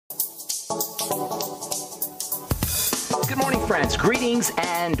Good morning, friends. Greetings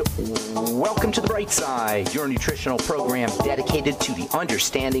and welcome to The Bright Side, your nutritional program dedicated to the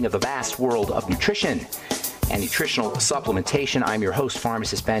understanding of the vast world of nutrition and nutritional supplementation. I'm your host,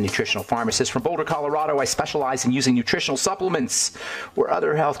 Pharmacist Ben, nutritional pharmacist from Boulder, Colorado. I specialize in using nutritional supplements where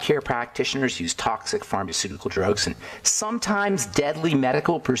other healthcare practitioners use toxic pharmaceutical drugs and sometimes deadly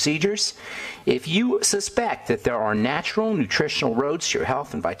medical procedures. If you suspect that there are natural nutritional roads to your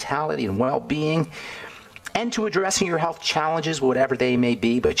health and vitality and well-being, and to addressing your health challenges, whatever they may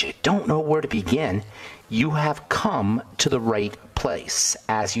be, but you don't know where to begin, you have come to the right place.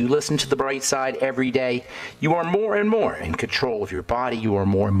 As you listen to The Bright Side every day, you are more and more in control of your body, you are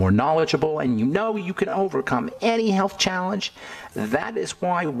more and more knowledgeable, and you know you can overcome any health challenge. That is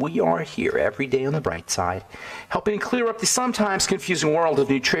why we are here every day on The Bright Side, helping clear up the sometimes confusing world of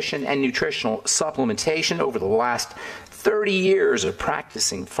nutrition and nutritional supplementation. Over the last 30 years of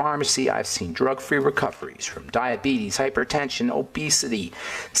practicing pharmacy, I've seen drug-free recoveries from diabetes, hypertension, obesity,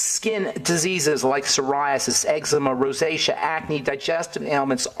 skin diseases like psoriasis, eczema, rosacea, acne, digestive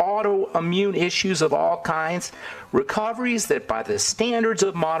ailments, autoimmune issues of all kinds, recoveries that by the standards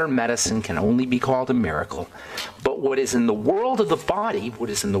of modern medicine can only be called a miracle. But what is in the world of the body,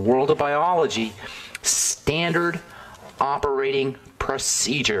 what is in the world of biology, standard operating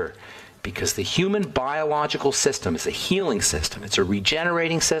procedure. Because the human biological system is a healing system. It's a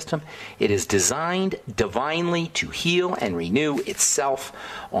regenerating system. It is designed divinely to heal and renew itself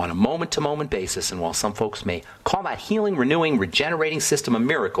on a moment-to-moment basis. And while some folks may call that healing, renewing, regenerating system a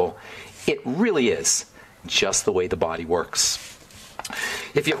miracle, it really is just the way the body works.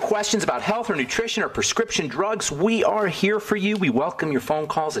 If you have questions about health or nutrition or prescription drugs, we are here for you. We welcome your phone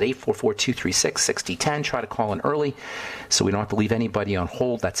calls at 844-236-6010. Try to call in early so we don't have to leave anybody on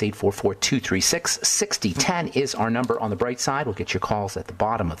hold. That's 844-236-6010 is our number on The Bright Side. We'll get your calls at the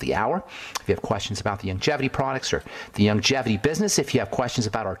bottom of the hour. If you have questions about the longevity products or the longevity business, if you have questions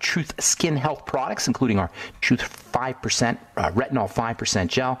about our Truth Skin Health products, including our Truth 5% retinol 5%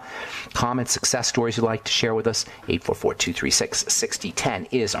 gel, comments, success stories you'd like to share with us, 844-236-6010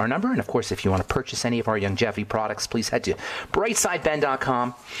 is our number. And of course, if you want to purchase any of our longevity products, please head to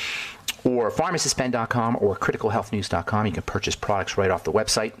brightsideben.com or pharmacistben.com or criticalhealthnews.com. You can purchase products right off the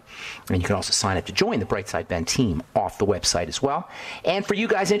website, and you can also sign up to join the Brightside Ben team off the website as well. And for you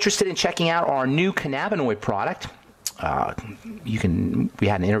guys interested in checking out our new cannabinoid product, we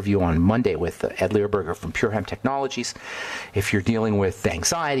had an interview on Monday with Ed Learberger from Pure Hemp Technologies. If you're dealing with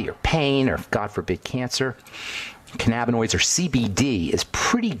anxiety or pain or, God forbid, cancer, cannabinoids or CBD is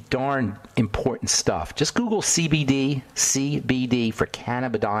pretty darn important stuff. Just Google CBD for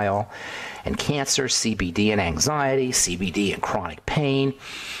cannabidiol and cancer, CBD and anxiety, CBD and chronic pain,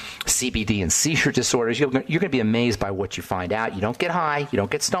 CBD and seizure disorders. You're going to be amazed by what you find out. You don't get high, you don't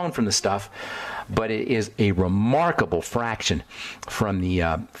get stoned from the stuff, but it is a remarkable fraction from the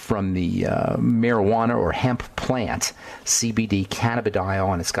marijuana or hemp plant, CBD,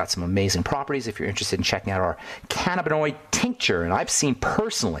 cannabidiol, and it's got some amazing properties. If you're interested in checking out our cannabinoid tincture, and I've seen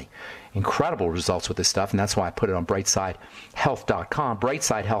personally incredible results with this stuff, and that's why I put it on brightsidehealth.com,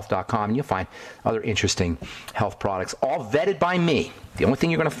 brightsidehealth.com, and you'll find other interesting health products, all vetted by me. The only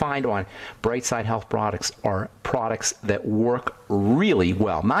thing you're going to find on Brightside Health products are products that work really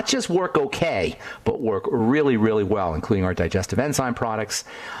well. Not just work okay, but work really, really well, including our digestive enzyme products,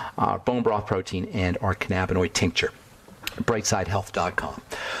 our bone broth protein, and our cannabinoid tincture. brightsidehealth.com.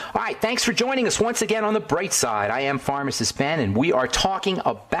 All right, thanks for joining us once again on The Bright Side. I am Pharmacist Ben, and we are talking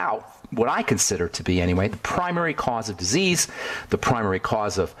about what I consider to be, anyway, the primary cause of disease, the primary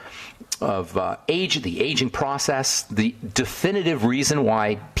cause of age, the aging process, the definitive reason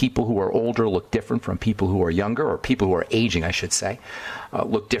why people who are older look different from people who are younger, or people who are aging, I should say,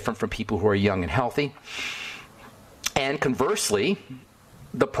 look different from people who are young and healthy. And conversely,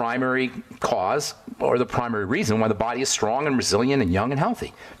 the primary cause or the primary reason why the body is strong and resilient and young and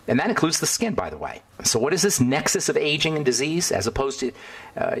healthy. And that includes the skin, by the way. So what is this nexus of aging and disease as opposed to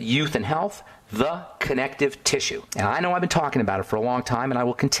youth and health? The connective tissue. And I know I've been talking about it for a long time, and I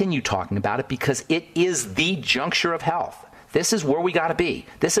will continue talking about it because it is the juncture of health. This is where we got to be.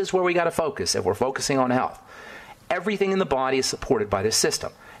 This is where we got to focus if we're focusing on health. Everything in the body is supported by this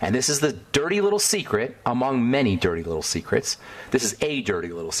system. And this is the dirty little secret among many dirty little secrets. This is a dirty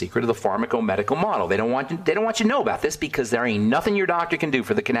little secret of the pharmacomedical model. They don't want you to know about this because there ain't nothing your doctor can do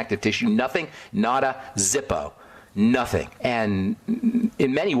for the connective tissue. Nothing, nada, zippo. Nothing. And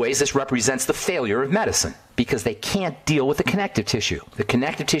in many ways, this represents the failure of medicine because they can't deal with the connective tissue. The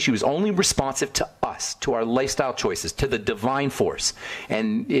connective tissue is only responsive to us, to our lifestyle choices, to the divine force.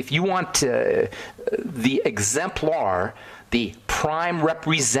 And if you want the exemplar, the prime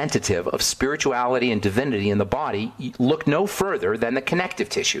representative of spirituality and divinity in the body, look no further than the connective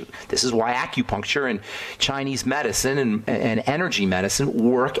tissue. This is why acupuncture and Chinese medicine and energy medicine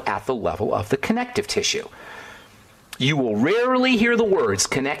work at the level of the connective tissue. You will rarely hear the words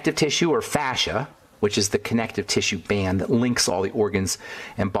connective tissue or fascia, which is the connective tissue band that links all the organs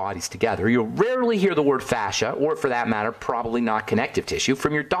and bodies together. You'll rarely hear the word fascia, or for that matter, probably not connective tissue,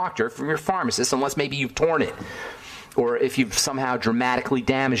 from your doctor, from your pharmacist, unless maybe you've torn it, or if you've somehow dramatically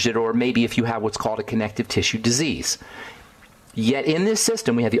damaged it, or maybe if you have what's called a connective tissue disease. Yet in this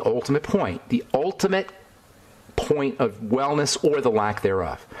system, we have the ultimate point of wellness or the lack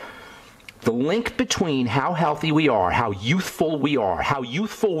thereof. The link between how healthy we are, how youthful we are, how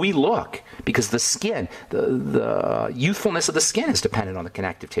youthful we look, because the skin, the youthfulness of the skin is dependent on the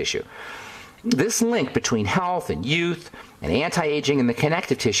connective tissue. This link between health and youth and anti-aging and the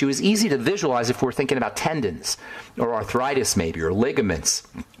connective tissue is easy to visualize if we're thinking about tendons or arthritis maybe, or ligaments.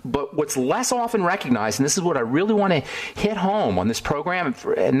 But what's less often recognized, and this is what I really want to hit home on this program,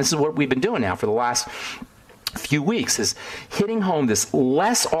 and this is what we've been doing now for the last few weeks, is hitting home this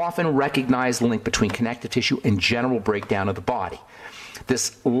less often recognized link between connective tissue and general breakdown of the body.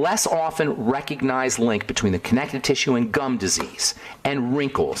 This less often recognized link between the connective tissue and gum disease, and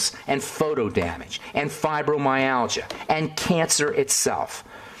wrinkles, and photo damage, and fibromyalgia, and cancer itself,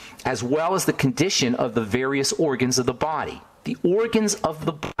 as well as the condition of the various organs of the body. The organs of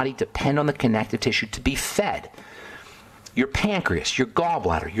the body depend on the connective tissue to be fed. Your pancreas, your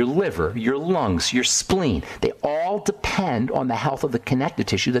gallbladder, your liver, your lungs, your spleen, they all depend on the health of the connective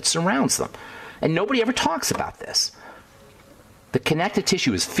tissue that surrounds them. And nobody ever talks about this. The connective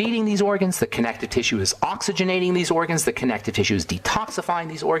tissue is feeding these organs. The connective tissue is oxygenating these organs. The connective tissue is detoxifying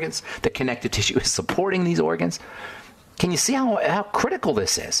these organs. The connective tissue is supporting these organs. Can you see how critical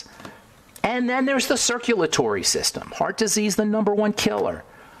this is? And then there's the circulatory system. Heart disease, the #1 killer.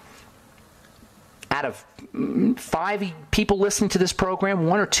 Out of 5 people listening to this program,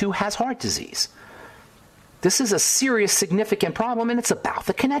 1 or 2 has heart disease. This is a serious, significant problem, and it's about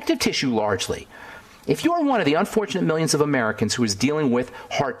the connective tissue largely. If you are one of the unfortunate millions of Americans who is dealing with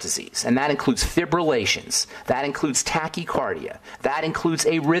heart disease, and that includes fibrillations, that includes tachycardia, that includes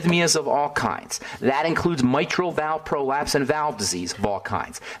arrhythmias of all kinds, that includes mitral valve prolapse and valve disease of all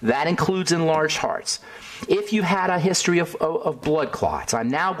kinds, that includes enlarged hearts. If you had a history of blood clots, I'm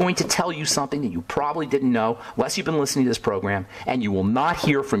now going to tell you something that you probably didn't know, unless you've been listening to this program, and you will not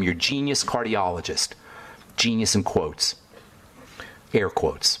hear from your genius cardiologist. Genius in quotes. Air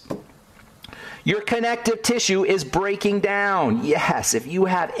quotes. Your connective tissue is breaking down. Yes, if you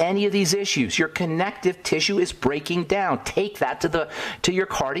have any of these issues, your connective tissue is breaking down. Take that to your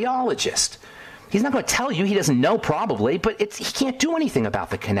cardiologist. He's not going to tell you. He doesn't know probably, but he can't do anything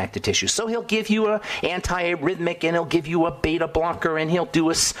about the connective tissue. So he'll give you an antiarrhythmic, and he'll give you a beta blocker, and he'll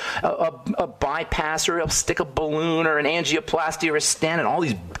do a bypass, or he'll stick a balloon or an angioplasty or a stent, and all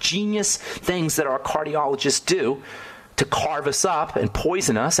these genius things that our cardiologists do to carve us up and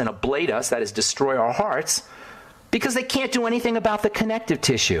poison us and ablate us, that is, destroy our hearts, because they can't do anything about the connective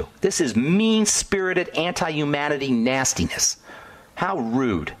tissue. This is mean-spirited, anti-humanity nastiness. How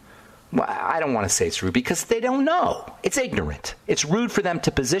rude. Well, I don't want to say it's rude because they don't know. It's ignorant. It's rude for them to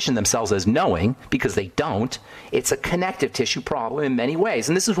position themselves as knowing because they don't. It's a connective tissue problem in many ways.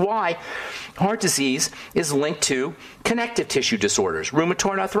 And this is why heart disease is linked to connective tissue disorders.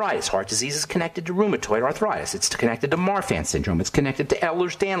 Rheumatoid arthritis. Heart disease is connected to rheumatoid arthritis. It's connected to Marfan syndrome. It's connected to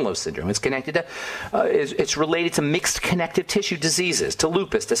Ehlers-Danlos syndrome. It's connected to, it's related to mixed connective tissue diseases, to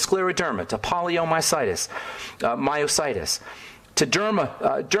lupus, to scleroderma, to poliomyositis, myositis, to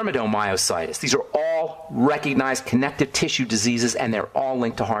dermatomyositis. These are all recognized connective tissue diseases, and they're all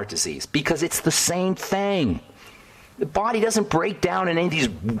linked to heart disease because it's the same thing. The body doesn't break down in any of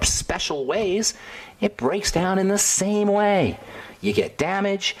these special ways. It breaks down in the same way. You get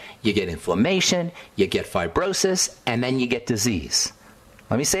damage, you get inflammation, you get fibrosis, and then you get disease.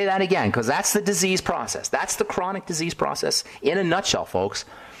 Let me say that again, because that's the disease process. That's the chronic disease process in a nutshell, folks.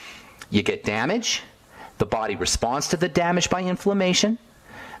 You get damage. The body responds to the damage by inflammation.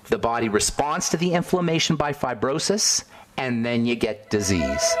 The body responds to the inflammation by fibrosis, and then you get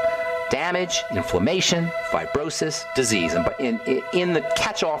disease. Damage, inflammation, fibrosis, disease. And in the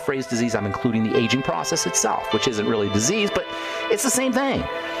catch-all phrase disease, I'm including the aging process itself, which isn't really disease, but it's the same thing.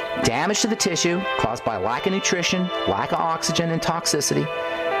 Damage to the tissue caused by lack of nutrition, lack of oxygen, and toxicity,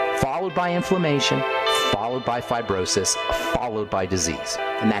 followed by inflammation, followed by fibrosis, followed by disease.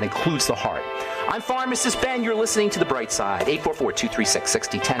 And that includes the heart. I'm Pharmacist Ben. You're listening to The Bright Side.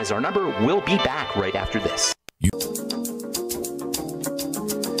 844-236-6010 is our number. We'll be back right after this.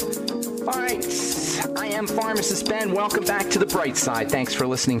 All right. I am am Pharmacist Ben. Welcome back to the bright side. Thanks for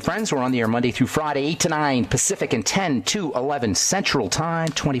listening, friends. We're on the air Monday through Friday, 8 to 9 Pacific and 10 to 11 Central Time,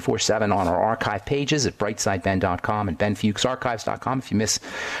 24/7 on our archive pages at brightsideben.com and benfuchsarchives.com. If you miss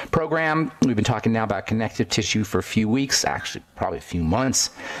program, we've been talking now about connective tissue for a few weeks, actually probably a few months.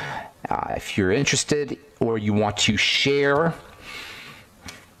 If you're interested or you want to share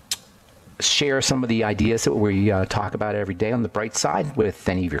some of the ideas that we talk about every day on the Bright Side with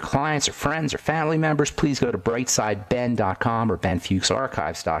any of your clients or friends or family members, please go to brightsideben.com or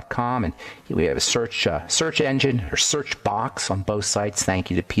benfuchsarchives.com, and we have a search engine or search box on both sites.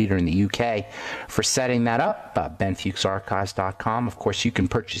 Thank you to Peter in the UK for setting that up. benfuchsarchives.com. Of course, you can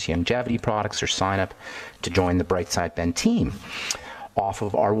purchase longevity products or sign up to join the Bright Side Ben team off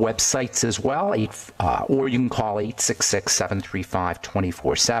of our websites as well, or you can call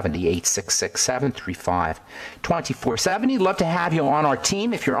 866-735-2470, 866-735-2470. Love to have you on our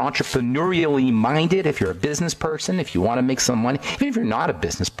team if you're entrepreneurially minded, if you're a business person, if you want to make some money. Even if you're not a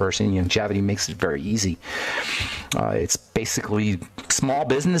business person, longevity makes it very easy. It's basically small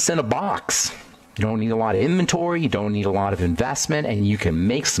business in a box. You don't need a lot of inventory, you don't need a lot of investment, and you can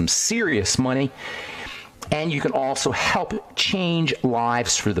make some serious money. And you can also help change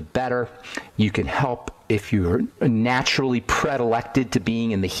lives for the better. You can help if you're naturally predilected to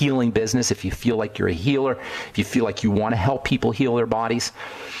being in the healing business, if you feel like you're a healer, if you feel like you want to help people heal their bodies.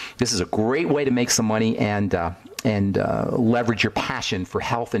 This is a great way to make some money and leverage your passion for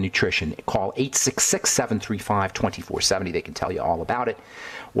health and nutrition. Call 866-735-2470. They can tell you all about it.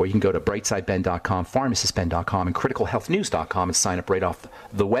 Or you can go to brightsideben.com, pharmacistben.com, and criticalhealthnews.com and sign up right off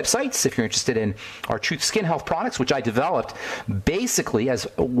the websites if you're interested in our Truth Skin Health products, which I developed basically as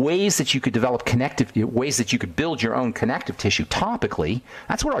ways that you could ways that you could build your own connective tissue topically.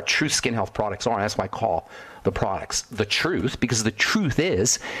 That's what our Truth Skin Health products are, and that's why I call the products the truth, because the truth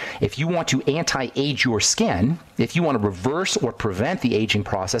is, if you want to anti-age your skin, if you want to reverse or prevent the aging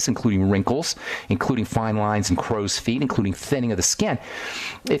process, including wrinkles, including fine lines and crow's feet, including thinning of the skin,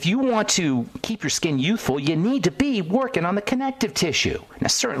 if you want to keep your skin youthful, you need to be working on the connective tissue. Now,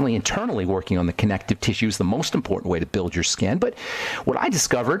 certainly internally working on the connective tissue is the most important way to build your skin, but what I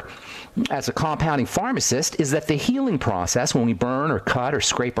discovered as a compounding pharmacist is that the healing process, when we burn or cut or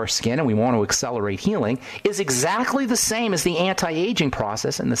scrape our skin and we want to accelerate healing, is exactly the same as the anti-aging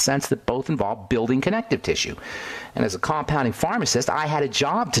process in the sense that both involve building connective tissue. And as a compounding pharmacist, I had a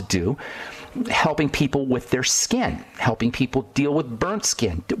job to do helping people with their skin, helping people deal with burnt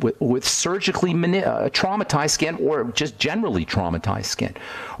skin, with surgically traumatized skin, or just generally traumatized skin,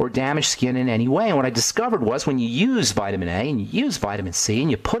 or damaged skin in any way. And what I discovered was when you use vitamin A and you use vitamin C and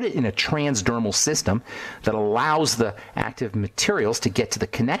you put it in a transdermal system that allows the active materials to get to the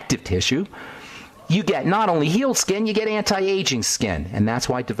connective tissue, you get not only healed skin, you get anti-aging skin. And that's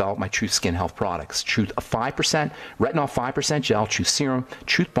why I developed my Truth Skin Health products. Truth 5%, Retinol 5% Gel, Truth Serum,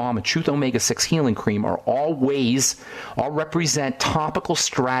 Truth Balm, and Truth Omega-6 Healing Cream are all represent topical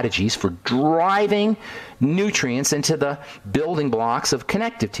strategies for driving nutrients into the building blocks of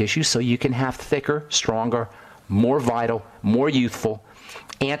connective tissue so you can have thicker, stronger, more vital, more youthful,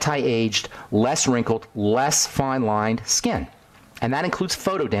 anti-aged, less wrinkled, less fine-lined skin. And that includes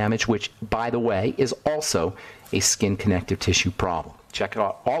photo damage, which, by the way, is also a skin connective tissue problem. Check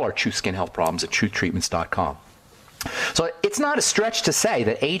out all our True Skin Health problems at truthtreatments.com. So it's not a stretch to say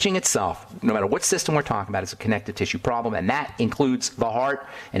that aging itself, no matter what system we're talking about, is a connective tissue problem, and that includes the heart.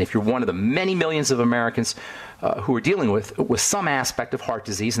 And if you're one of the many millions of Americans who are dealing with some aspect of heart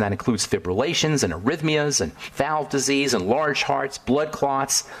disease, and that includes fibrillations and arrhythmias and valve disease and large hearts, blood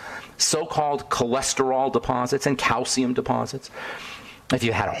clots, so-called cholesterol deposits and calcium deposits. If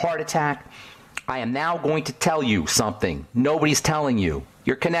you had a heart attack, I am now going to tell you something nobody's telling you.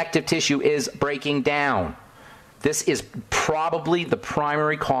 Your connective tissue is breaking down. This is probably the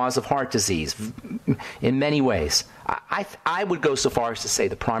primary cause of heart disease in many ways. I would go so far as to say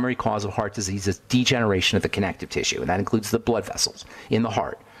the primary cause of heart disease is degeneration of the connective tissue, and that includes the blood vessels in the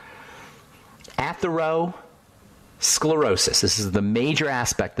heart. Atherosclerosis. This is the major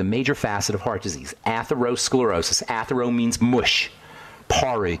aspect, the major facet of heart disease. Atherosclerosis. Athero means mush,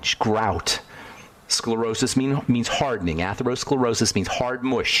 porridge, grout. Sclerosis means hardening. Atherosclerosis means hard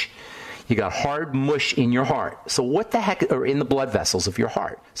mush. You got hard mush in your heart. So what the heck, or in the blood vessels of your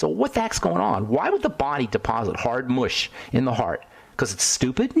heart. So what the heck's going on? Why would the body deposit hard mush in the heart? Because it's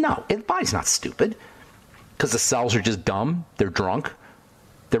stupid? No, the body's not stupid. Because the cells are just dumb. They're drunk.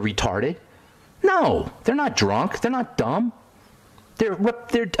 They're retarded. No, they're not drunk. They're not dumb. They're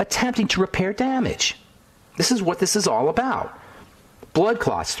attempting to repair damage. This is what this is all about. Blood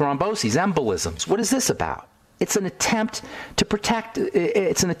clots, thromboses, embolisms. What is this about? It's an attempt to protect,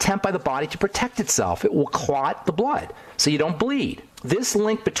 it's an attempt by the body to protect itself. It will clot the blood so you don't bleed. This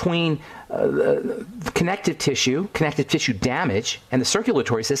link between the connective tissue damage, and the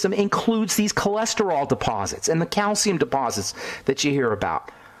circulatory system includes these cholesterol deposits and the calcium deposits that you hear about.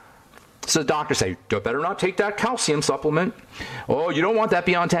 So the doctors say, you better not take that calcium supplement. Oh, you don't want that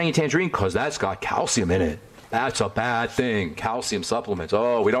Beyond Tangy Tangerine because that's got calcium in it. That's a bad thing, calcium supplements.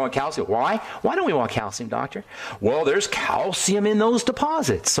 Oh, we don't want calcium. Why? Why don't we want calcium, doctor? Well, there's calcium in those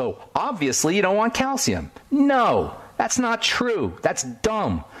deposits, so obviously you don't want calcium. No, that's not true. That's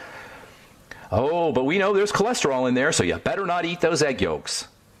dumb. Oh, but we know there's cholesterol in there, so you better not eat those egg yolks.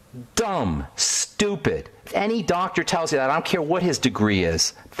 Dumb, stupid. If any doctor tells you that, I don't care what his degree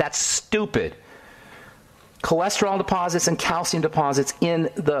is, that's stupid. Cholesterol deposits and calcium deposits in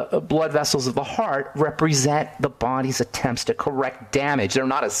the blood vessels of the heart represent the body's attempts to correct damage. They're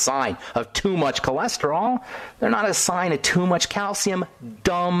not a sign of too much cholesterol. They're not a sign of too much calcium.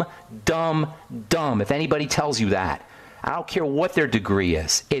 Dumb, dumb, dumb. If anybody tells you that, I don't care what their degree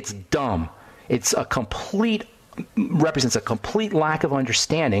is. It's dumb. It's represents a complete lack of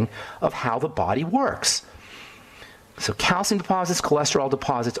understanding of how the body works. So calcium deposits, cholesterol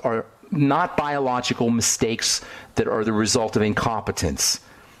deposits are not biological mistakes that are the result of incompetence.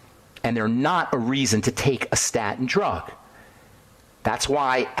 And they're not a reason to take a statin drug. That's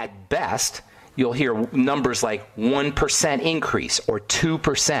why, at best, you'll hear numbers like 1% increase or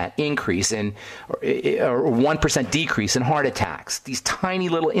 2% increase in, or 1% decrease in heart attacks. These tiny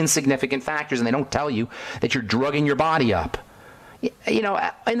little insignificant factors, and they don't tell you that you're drugging your body up. You know,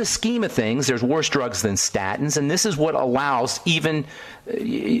 in the scheme of things, there's worse drugs than statins, and this is what allows even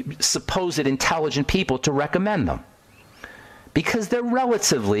supposed intelligent people to recommend them. Because they're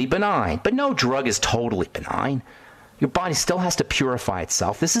relatively benign. But no drug is totally benign. Your body still has to purify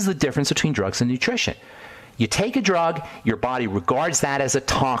itself. This is the difference between drugs and nutrition. You take a drug, your body regards that as a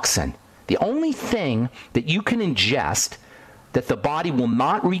toxin. The only thing that you can ingest that the body will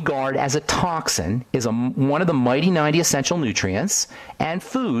not regard as a toxin is one of the mighty 90 essential nutrients, and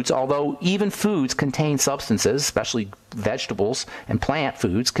foods, although even foods contain substances, especially vegetables and plant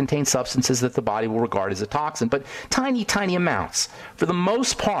foods, contain substances that the body will regard as a toxin, but tiny, tiny amounts. For the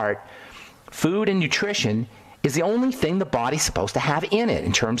most part, food and nutrition is the only thing the body's supposed to have in it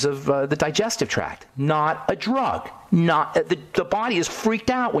in terms of the digestive tract, not a drug. The body is freaked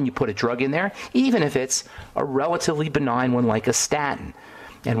out when you put a drug in there, even if it's a relatively benign one like a statin.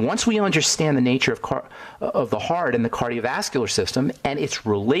 And once we understand the nature of the heart and the cardiovascular system and its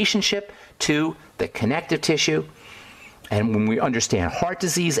relationship to the connective tissue, and when we understand heart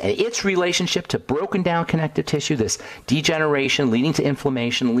disease and its relationship to broken down connective tissue, this degeneration leading to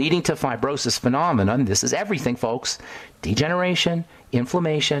inflammation, leading to fibrosis phenomenon, this is everything, folks. Degeneration,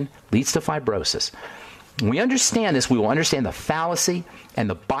 inflammation leads to fibrosis. When we understand this, we will understand the fallacy and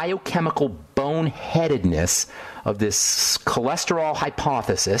the biochemical boneheadedness of this cholesterol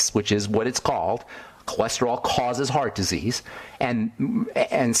hypothesis, which is what it's called. Cholesterol causes heart disease, and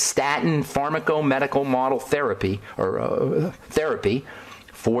statin pharmacomedical model therapy or therapy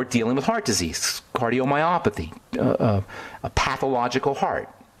for dealing with heart disease, cardiomyopathy, a pathological heart.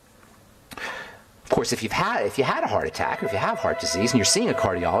 Of course, if you had a heart attack or if you have heart disease and you're seeing a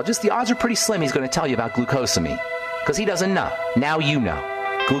cardiologist, the odds are pretty slim he's going to tell you about glucosamine because he doesn't know. Now you know.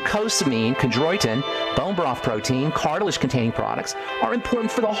 Glucosamine, chondroitin, bone broth protein, cartilage-containing products are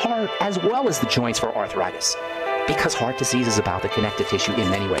important for the heart as well as the joints for arthritis, because heart disease is about the connective tissue in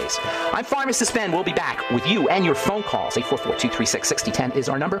many ways. I'm Pharmacist Ben. We'll be back with you and your phone calls. 844-236-6010 is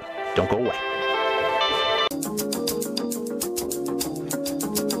our number. Don't go away.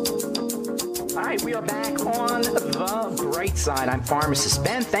 All right, we are back on the bright side. I'm Pharmacist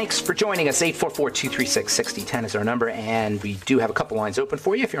Ben. Thanks for joining us. 844-236-6010 is our number, and we do have a couple lines open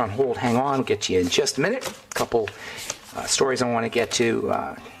for you. If you're on hold, hang on. We'll get you in just a minute. A couple stories I want to get to.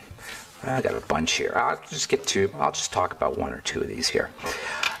 I got a bunch here. I'll just talk about one or two of these here.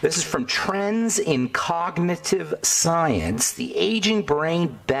 This is from Trends in Cognitive Science. The aging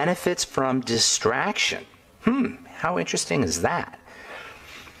brain benefits from distraction. How interesting is that?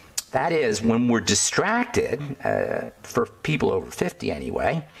 That is, when we're distracted, for people over 50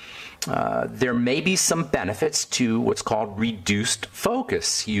 anyway, there may be some benefits to what's called reduced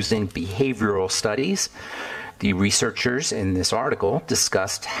focus. Using behavioral studies, the researchers in this article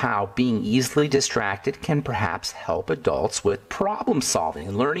discussed how being easily distracted can perhaps help adults with problem solving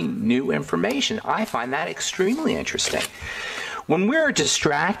and learning new information. I find that extremely interesting. When we're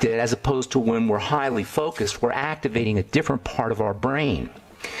distracted, as opposed to when we're highly focused, we're activating a different part of our brain.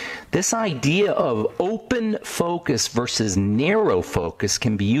 This idea of open focus versus narrow focus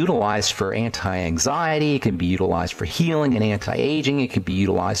can be utilized for anti-anxiety, it can be utilized for healing and anti-aging, it can be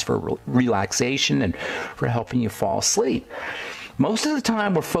utilized for relaxation and for helping you fall asleep. Most of the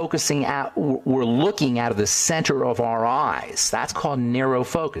time we're looking out of the center of our eyes. That's called narrow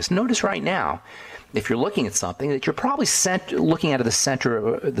focus. Notice right now, if you're looking at something, that you're probably looking out of the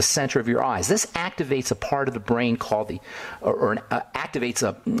center of your eyes. This activates a part of the brain called activates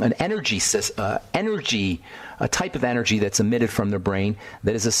an energy, a type of energy that's emitted from the brain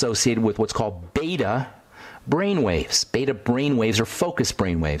that is associated with what's called beta brainwaves. Beta brainwaves are focus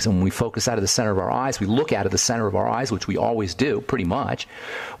brainwaves. And when we focus out of the center of our eyes, we look out of the center of our eyes, which we always do, pretty much.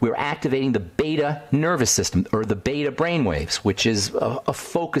 We're activating the beta nervous system, or the beta brainwaves, which is a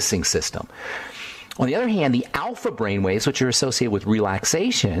focusing system. On the other hand, the alpha brainwaves, which are associated with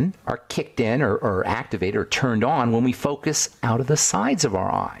relaxation, are kicked in or activated or turned on when we focus out of the sides of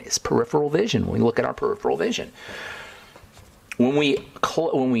our eyes, peripheral vision, when we look at our peripheral vision. When we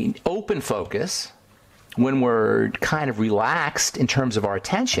open focus, when we're kind of relaxed in terms of our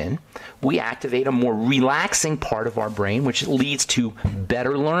attention, we activate a more relaxing part of our brain, which leads to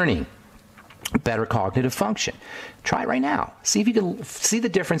better learning, better cognitive function. Try it right now. See if you can see the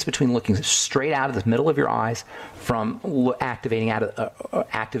difference between looking straight out of the middle of your eyes from activating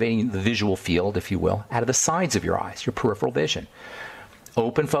the visual field, if you will, out of the sides of your eyes, your peripheral vision.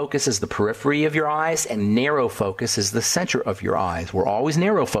 Open focus is the periphery of your eyes, and narrow focus is the center of your eyes. We're always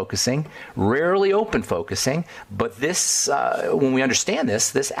narrow focusing, rarely open focusing, but this, when we understand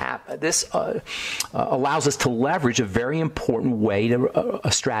this allows us to leverage a very important way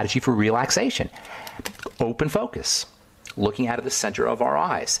a strategy for relaxation. Open focus, looking out of the center of our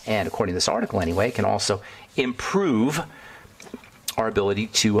eyes, and according to this article anyway, can also improve our ability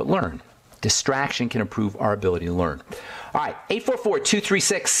to learn. Distraction can improve our ability to learn. All right,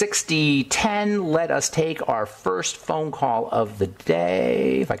 844-236-6010. Let us take our first phone call of the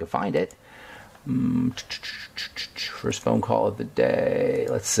day, if I can find it. First phone call of the day.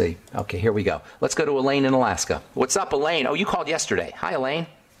 Let's see. Okay, here we go. Let's go to Elaine in Alaska. What's up, Elaine? Oh, you called yesterday. Hi, Elaine.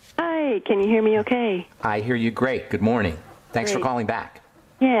 Hi, can you hear me okay? I hear you great. Good morning. Thanks for calling back.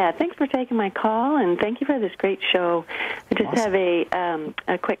 Yeah, thanks for taking my call, and thank you for this great show. I just have a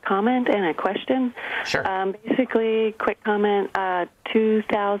quick comment and a question. Sure. Basically, quick comment,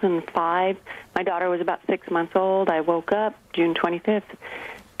 2005, my daughter was about 6 months old. I woke up June 25th,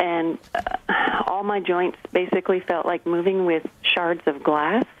 and all my joints basically felt like moving with shards of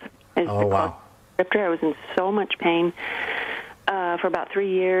glass. Oh, wow. I was in so much pain. For about 3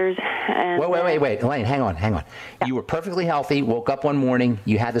 years. And Wait. Elaine, hang on. Yeah. You were perfectly healthy, woke up one morning,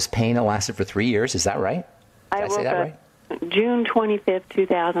 you had this pain that lasted for 3 years. Is that right? Did I say that right? June 25th,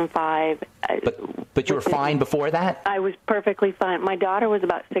 2005. But you were fine before that? I was perfectly fine. My daughter was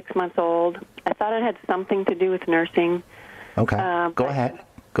about 6 months old. I thought it had something to do with nursing. Okay. Go ahead.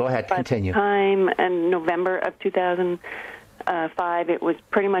 Continue. By the time in November of 2005, it was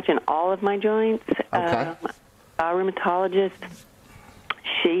pretty much in all of my joints. Okay. A rheumatologist,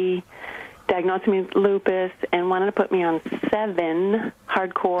 she diagnosed me with lupus and wanted to put me on 7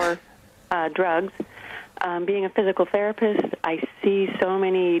 hardcore drugs. Being a physical therapist, I see so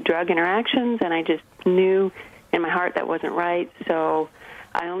many drug interactions, and I just knew in my heart that wasn't right. So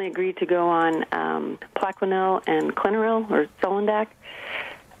I only agreed to go on Plaquenil and Clinaril, or Solandac.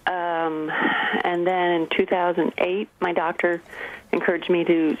 And then in 2008, my doctor encouraged me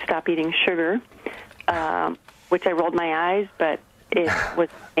to stop eating sugar. Which I rolled my eyes, but it was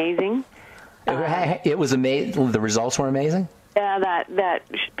amazing. It was amazing. The results were amazing? Yeah, that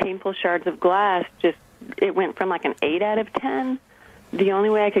painful shards of glass, it went from like an 8 out of 10. The only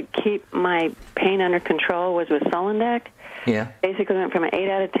way I could keep my pain under control was with Solandac. Yeah. Basically went from an 8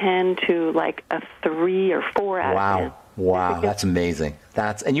 out of 10 to like a 3 or 4 out of 10. Wow, that's amazing.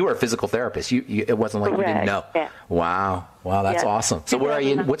 And you were a physical therapist. It wasn't like Correct. You didn't know. Yeah. Wow, that's awesome. So where are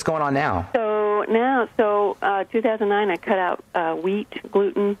you? What's going on now? So 2009, I cut out wheat,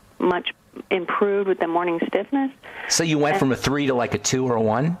 gluten, much improved with the morning stiffness. So you went from a 3 to like a 2 or a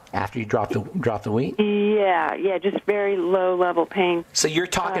 1 after you dropped the wheat? Yeah, just very low level pain. So you're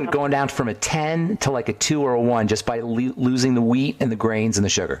talking going down from a 10 to like a 2 or a 1 just by losing the wheat and the grains and the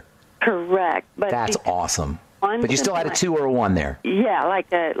sugar. Correct. But that's awesome. But you still had a 2 or a 1 there. Yeah,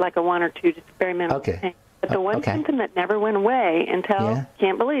 like a 1 or 2, just very minimal pain. But the one symptom that never went away until,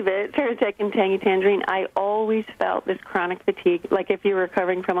 can't believe it, started taking Tangy Tangerine, I always felt this chronic fatigue, like if you were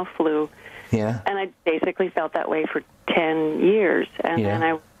recovering from a flu. Yeah. And I basically felt that way for 10 years. And then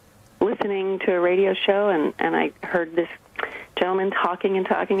I was listening to a radio show, and I heard this gentleman talking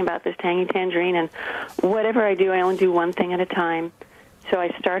about this Tangy Tangerine. And whatever I do, I only do one thing at a time. so I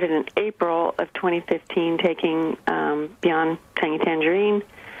started in April of 2015 taking Beyond Tangy Tangerine.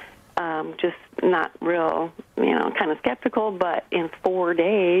 Just not real, kind of skeptical, but in 4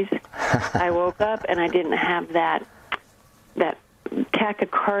 days, I woke up and I didn't have that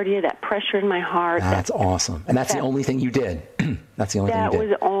tachycardia, that pressure in my heart. That's awesome. And that's the only thing you did. That's the only thing you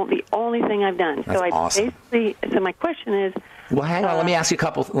did. That was the only thing I've done. That's awesome. So my question is... Well, hang on. Let me ask you a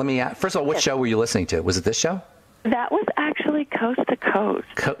couple. First of all, what show were you listening to? Was it this show? That was actually Coast to Coast.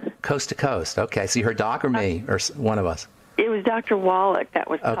 Coast to Coast. Okay. So you heard Doc or me or one of us? It was Dr. Wallach that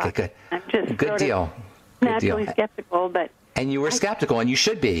was talking. Okay, good. I'm just good deal. Naturally skeptical, but... And you were skeptical, and you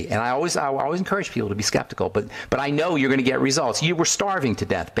should be. And I always encourage people to be skeptical. But I know you're going to get results. You were starving to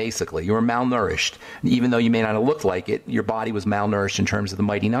death, basically. You were malnourished. Even though you may not have looked like it, your body was malnourished in terms of the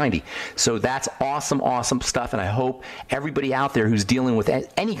Mighty 90. So that's awesome, awesome stuff. And I hope everybody out there who's dealing with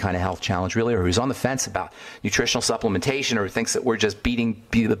any kind of health challenge, really, or who's on the fence about nutritional supplementation, or thinks that we're just beating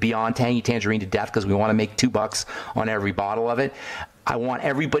the Beyond Tangy Tangerine to death because we want to make $2 on every bottle of it. I want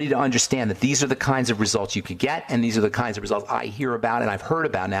everybody to understand that these are the kinds of results you could get, and these are the kinds of results I hear about and I've heard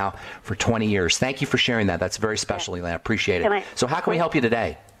about now for 20 years. Thank you for sharing that. That's very special, Elaine. I appreciate it. So how can we help you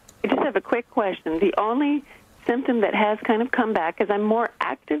today? I just have a quick question. The only symptom that has kind of come back, because I'm more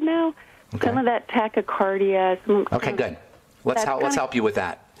active now, some of that tachycardia. Okay, good. Let's help you with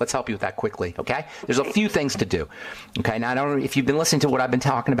that. Let's help you with that quickly, okay? There's a few things to do, okay? Now, I don't know if you've been listening to what I've been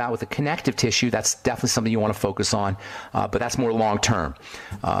talking about with the connective tissue. That's definitely something you want to focus on, but that's more long-term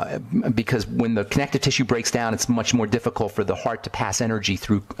because when the connective tissue breaks down, it's much more difficult for the heart to pass energy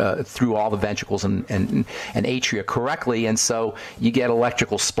through all the ventricles and atria correctly, and so you get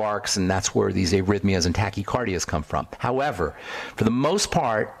electrical sparks, and that's where these arrhythmias and tachycardias come from. However, for the most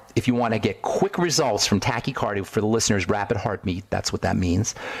part, if you want to get quick results from tachycardia, for the listeners, rapid heartbeat, that's what that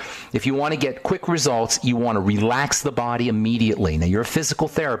means. If you want to get quick results, you want to relax the body immediately. Now, you're a physical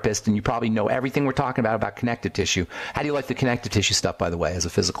therapist, and you probably know everything we're talking about connective tissue. How do you like the connective tissue stuff, by the way, as a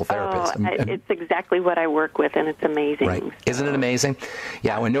physical therapist? It's exactly what I work with, and it's amazing. Right. Isn't it amazing?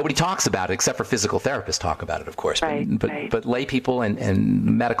 Yeah, when nobody talks about it, except for physical therapists talk about it, of course. Right, but lay people and the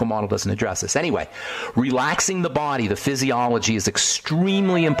medical model doesn't address this. Anyway, relaxing the body, the physiology is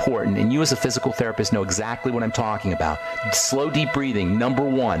extremely important. And you as a physical therapist know exactly what I'm talking about. Slow, deep breathing, number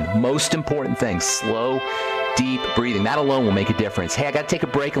one. Most important thing, slow, deep breathing. That alone will make a difference. Hey, I got to take a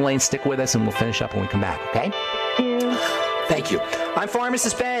break, Elaine. Stick with us, and we'll finish up when we come back, okay? Thank you. I'm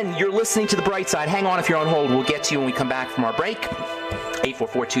Pharmacist Ben. You're listening to The Bright Side. Hang on if you're on hold. We'll get to you when we come back from our break.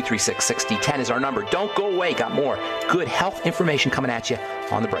 844-236-6010 is our number. Don't go away. Got more good health information coming at you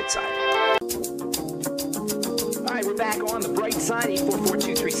on The Bright Side. We're back on The Bright Side.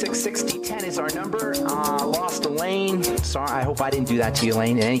 844-236-6010 is our number. Lost Elaine. Sorry, I hope I didn't do that to you,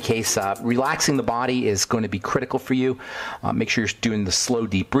 Elaine. In any case, relaxing the body is going to be critical for you. Make sure you're doing the slow,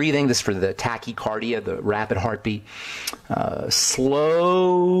 deep breathing. This is for the tachycardia, the rapid heartbeat.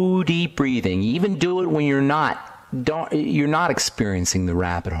 Slow, deep breathing. Even do it when you're not experiencing the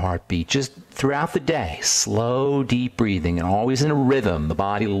rapid heartbeat. Just throughout the day, slow, deep breathing, and always in a rhythm. The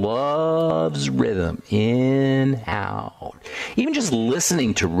body loves rhythm. In, out. Even just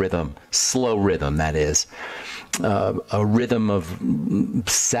listening to rhythm, slow rhythm, that is. A rhythm of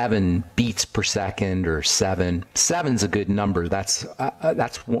 7 beats per second, or 7. 7's a good number. I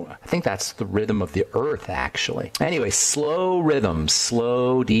think that's the rhythm of the earth, actually. Anyway, slow rhythms,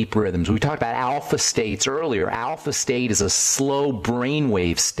 slow, deep rhythms. We talked about alpha states earlier. Alpha state is a slow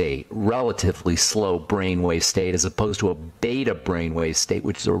brainwave state, relatively slow brainwave state, as opposed to a beta brainwave state,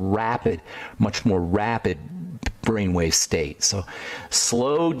 which is a rapid, much more rapid brainwave state. So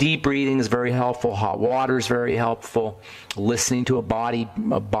slow, deep breathing is very helpful. Hot water is very helpful. Listening to a body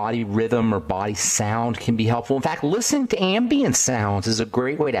rhythm or body sound can be helpful. In fact, listening to ambient sounds is a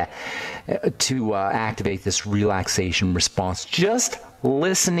great way to activate this relaxation response. Just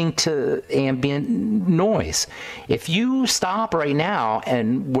listening to ambient noise. If you stop right now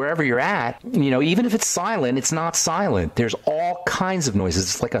and wherever you're at, even if it's silent, it's not silent. There's all kinds of noises.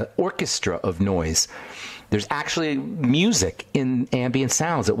 It's like an orchestra of noise. There's actually music in ambient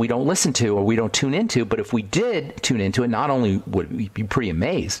sounds that we don't listen to or we don't tune into, but if we did tune into it, not only would we be pretty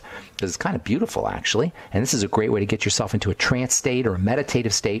amazed, because it's kind of beautiful, actually, and this is a great way to get yourself into a trance state or a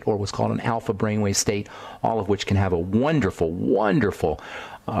meditative state or what's called an alpha brainwave state, all of which can have a wonderful, wonderful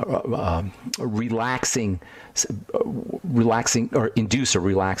relaxing or induce a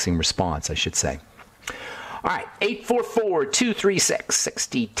relaxing response, I should say. All right,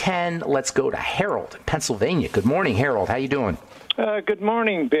 844-236-6010. Let's go to Harold in Pennsylvania. Good morning, Harold. How you doing? Good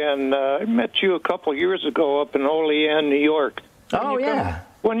morning, Ben. I met you a couple years ago up in Olean, New York. Yeah.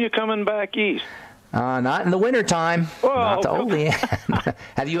 When you coming back east? Not in the wintertime. Well, not to Olean.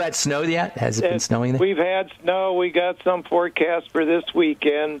 Have you had snow yet? Has it been snowing there? We've had snow. We got some forecast for this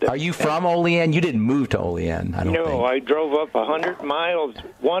weekend. Are you from Olean? You didn't move to Olean, I don't think. No, I drove up 100 miles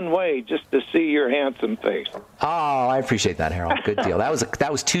one way just to see your handsome face. Oh, I appreciate that, Harold. Good deal.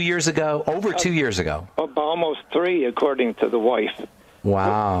 That was 2 years ago, over 2 years ago. Almost 3, according to the wife.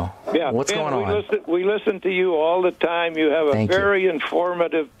 Wow. Yeah, What's Ben, going on? We listen to you all the time. You have a very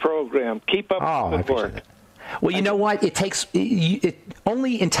informative program. Keep up with the work. It. Well, you know what? It takes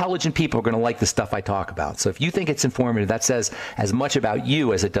only intelligent people are going to like the stuff I talk about. So if you think it's informative, that says as much about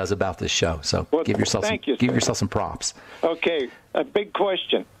you as it does about this show. So give yourself some props. Okay, a big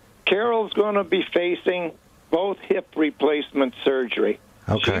question. Carol's going to be facing both hip replacement surgery.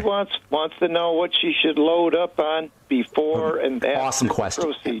 Okay. She wants to know what she should load up on before and after awesome the question.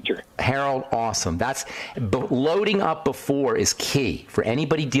 procedure. Harold, awesome. Loading up before is key for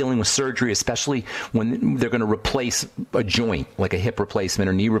anybody dealing with surgery, especially when they're going to replace a joint, like a hip replacement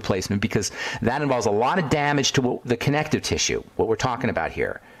or knee replacement, because that involves a lot of damage to the connective tissue, what we're talking about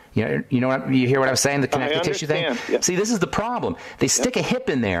here. You hear what I'm saying? The connective tissue thing? Yep. See, this is the problem. They stick a hip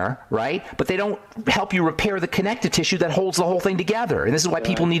in there, right? But they don't help you repair the connective tissue that holds the whole thing together. And this is why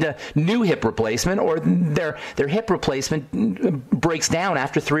people need a new hip replacement, or their hip replacement breaks down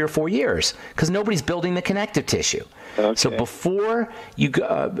after 3 or 4 years because nobody's building the connective tissue. Okay. So before you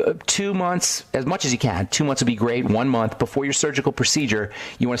go 2 months, as much as you can, 2 months would be great, 1 month before your surgical procedure,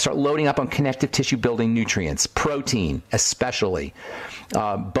 you want to start loading up on connective tissue building nutrients, protein especially.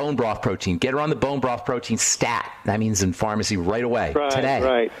 Bone broth protein. Get her on the bone broth protein stat. That means in pharmacy right away, today.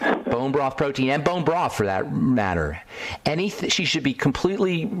 Right. Bone broth protein and bone broth for that matter. She should be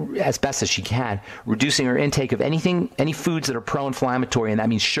completely, as best as she can, reducing her intake of any foods that are pro-inflammatory, and that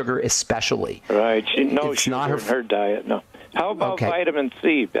means sugar especially. Right. She knows sugar in her diet. No. How about vitamin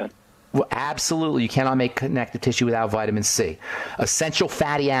C, Ben? Well, absolutely. You cannot make connective tissue without vitamin C. Essential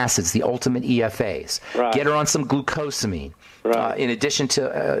fatty acids, the ultimate EFAs. Right. Get her on some glucosamine. Right. In addition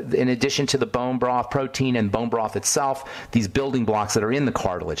to the bone broth protein and bone broth itself, these building blocks that are in the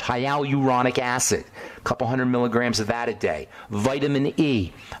cartilage, hyaluronic acid, a couple 100 milligrams of that a day. Vitamin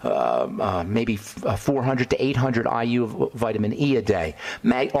E, maybe 400 to 800 IU of vitamin E a day.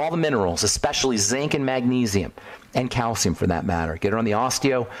 All the minerals, especially zinc and magnesium, and calcium for that matter. Get her on the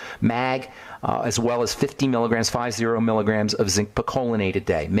osteo mag, as well as 50 milligrams of zinc picolinate a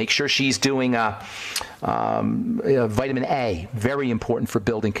day. Make sure she's doing vitamin A, very important for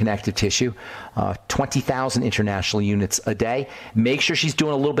building connective tissue, 20,000 international units a day. Make sure she's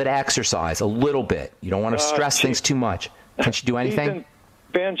doing a little bit of exercise, a little bit. You don't want to stress things too much. Can she do anything?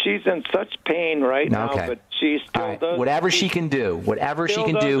 Ben, she's in such pain right now, but she still does. Whatever she can do.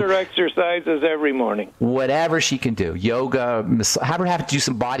 Her exercises every morning. Whatever she can do. Yoga, have her have to do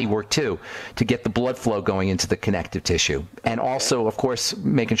some body work too to get the blood flow going into the connective tissue. And also, of course,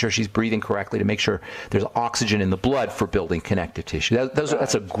 making sure she's breathing correctly to make sure there's oxygen in the blood for building connective tissue.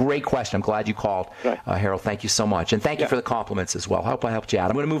 That's a great question. I'm glad you called, Harold. Thank you so much. And thank you for the compliments as well. I hope I helped you out.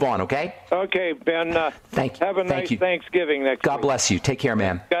 I'm going to move on, okay? Okay, Ben. Thank you. Have a nice Thanksgiving next week. God bless you. Take care, man.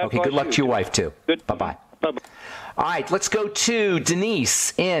 Okay, good luck to your wife, too. Bye-bye. Bye-bye. All right, let's go to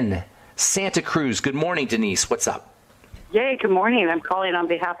Denise in Santa Cruz. Good morning, Denise. What's up? Yay, good morning. I'm calling on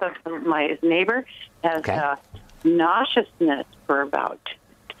behalf of my neighbor. Has nauseousness for about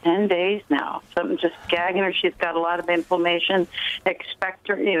 10 days now. Something just gagging her. She's got a lot of inflammation. Expect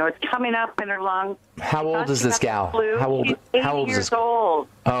her, it's coming up in her lungs. How old is this gal? How old is this? Old.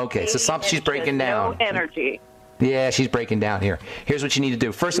 Okay, so she's breaking down. No energy. Yeah, she's breaking down here. Here's what you need to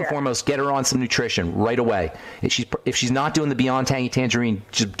do. First and foremost, get her on some nutrition right away. If she's not doing the Beyond Tangy Tangerine,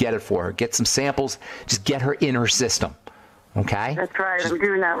 just get it for her. Get some samples. Just get her in her system. Okay? That's right. I'm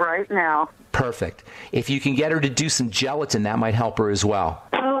doing that right now. Perfect. If you can get her to do some gelatin, that might help her as well.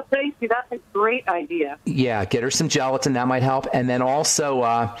 Oh, thank you. That's a great idea. Yeah, get her some gelatin. That might help. And then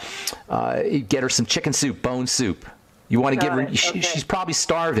also get her some chicken soup, bone soup. You want to give her. She's probably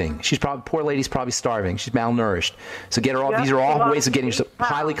starving. Poor lady's probably starving. She's malnourished. So get her all. These are all ways of getting her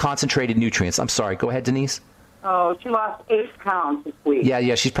highly concentrated nutrients. I'm sorry. Go ahead, Denise. Oh, she lost 8 pounds this week.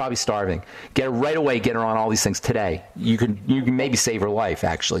 Yeah. She's probably starving. Get her right away. Get her on all these things today. You can maybe save her life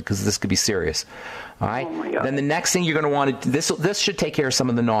actually, because this could be serious. All right. Oh my God. Then the next thing you're going to want to this should take care of some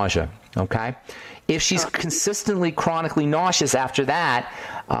of the nausea. Okay. If she's consistently chronically nauseous after that,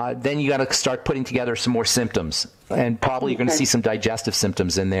 then you got to start putting together some more symptoms, and probably you're going to see some digestive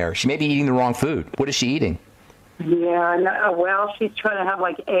symptoms in there. She may be eating the wrong food. What is she eating? Yeah, no, well, she's trying to have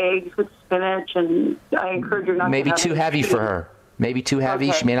like eggs with spinach, and I encourage her not maybe to have too heavy for her. Maybe too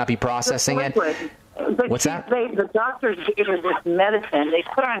heavy. She may not be processing it. What's that? The doctors gave her this medicine. They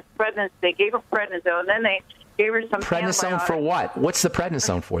put her on prednisone. They gave her prednisone, and then they gave her some Prednisone for what? What's the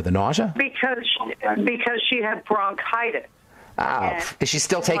prednisone for? The nausea? Because she had bronchitis. Oh, is she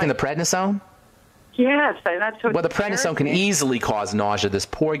still taking the prednisone? Yes, and that's what. Well, the prednisone can easily cause nausea. This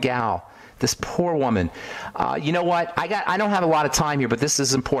poor gal, this poor woman. You know what? I don't have a lot of time here, but this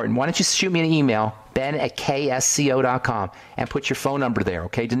is important. Why don't you shoot me an email, ben@ksco.com, and put your phone number there,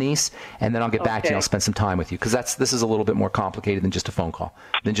 okay, Denise? And then I'll get back to you. I'll spend some time with you because this is a little bit more complicated than just a phone call,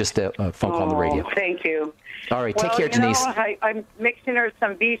 than just a phone call on the radio. Thank you. All right, take care, Denise. I'm mixing her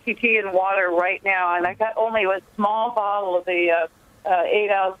some BCT and water right now, and I got only a small bottle of the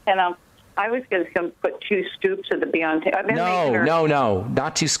 8-ounce, 10-ounce. I was going to put 2 scoops of the Beyond. No,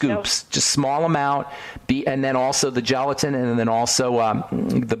 not 2 scoops. Just small amount. And then also the gelatin, and then also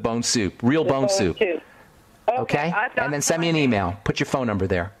the bone soup, real bone soup. Okay? And then send me an email. Put your phone number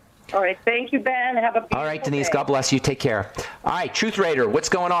there. All right. Thank you, Ben. Have a beautiful All right, Denise. day. God bless you. Take care. All right, Truth Raider, what's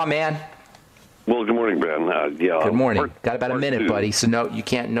going on, man? Well, good morning, Ben. Good morning. Got about a minute, buddy. So you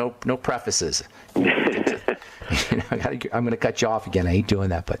can't. No prefaces. I'm going to cut you off again. I hate doing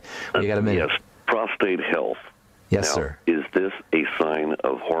that, but you got a minute. Yes, prostate health. Yes, now, sir. Is this a sign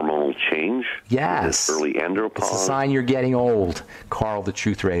of hormonal change? Yes. Is this early andropause? It's a sign you're getting old, Carl, the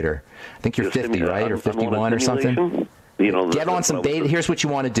Truth Raider. I think you're 50, right, or 51 or something. Get on some beta. Here's what you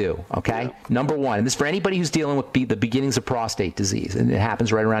want to do, okay? Yeah. Number one, and this is for anybody who's dealing with the beginnings of prostate disease, and it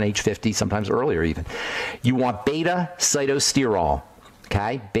happens right around age 50, sometimes earlier even. You want beta-cytosterol.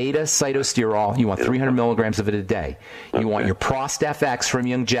 Okay, beta-cytosterol, you want 300 milligrams of it a day. You want your Prost-FX from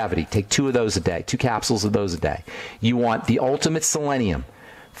Youngevity. Take 2 of those a day, 2 capsules of those a day. You want the Ultimate Selenium,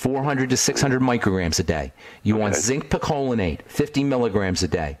 400 to 600 micrograms a day. You want zinc picolinate, 50 milligrams a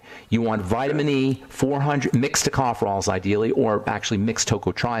day. You want vitamin E, 400 mixed tocopherols ideally, or actually mixed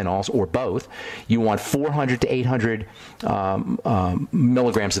tocotrienols, or both. You want 400 to 800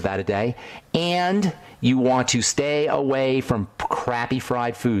 milligrams of that a day. And you want to stay away from crappy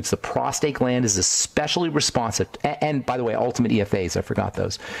fried foods. The prostate gland is especially responsive. And by the way, Ultimate EFAs, I forgot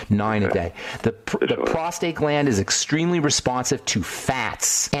those, 9 a day. The prostate gland is extremely responsive to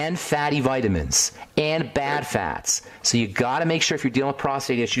fats and fatty vitamins and bad fats. So you got to make sure if you're dealing with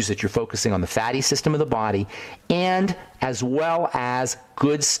prostate issues that you're focusing on the fatty system of the body, and as well as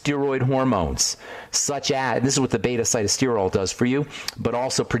good steroid hormones, such as, and this is what the beta-cytosterol does for you, but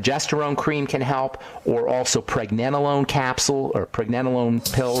also progesterone cream can help, or also pregnenolone capsule, or pregnenolone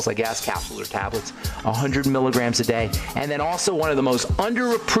pills, I guess, capsules or tablets, 100 milligrams a day. And then also one of the most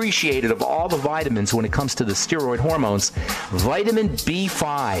underappreciated of all the vitamins when it comes to the steroid hormones, vitamin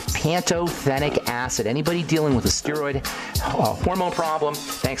B5, pantothenic acid. Anybody dealing with a steroid hormone problem?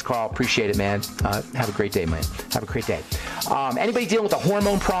 Thanks, Carl. Appreciate it, man. Have a great day, man. Have a great day. Anybody dealing with a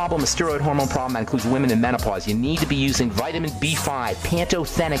hormone problem, a steroid hormone problem, that includes women in menopause, you need to be using vitamin B5,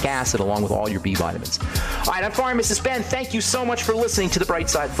 pantothenic acid, along with all your B vitamins. All right, I'm Pharmacist Ben. Thank you so much for listening to The Bright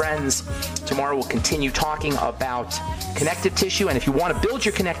Side, friends. Tomorrow we'll continue talking about connective tissue, and if you want to build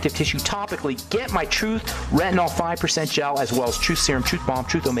your connective tissue topically, get my Truth Retinol 5% gel, as well as Truth Serum, Truth Balm,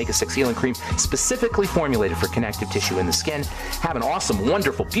 Truth Omega-6 Healing Cream, specifically formulated for connective tissue in the skin. Have an awesome,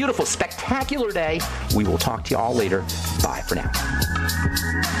 wonderful, beautiful, spectacular day. We will talk to you all later. Bye for now.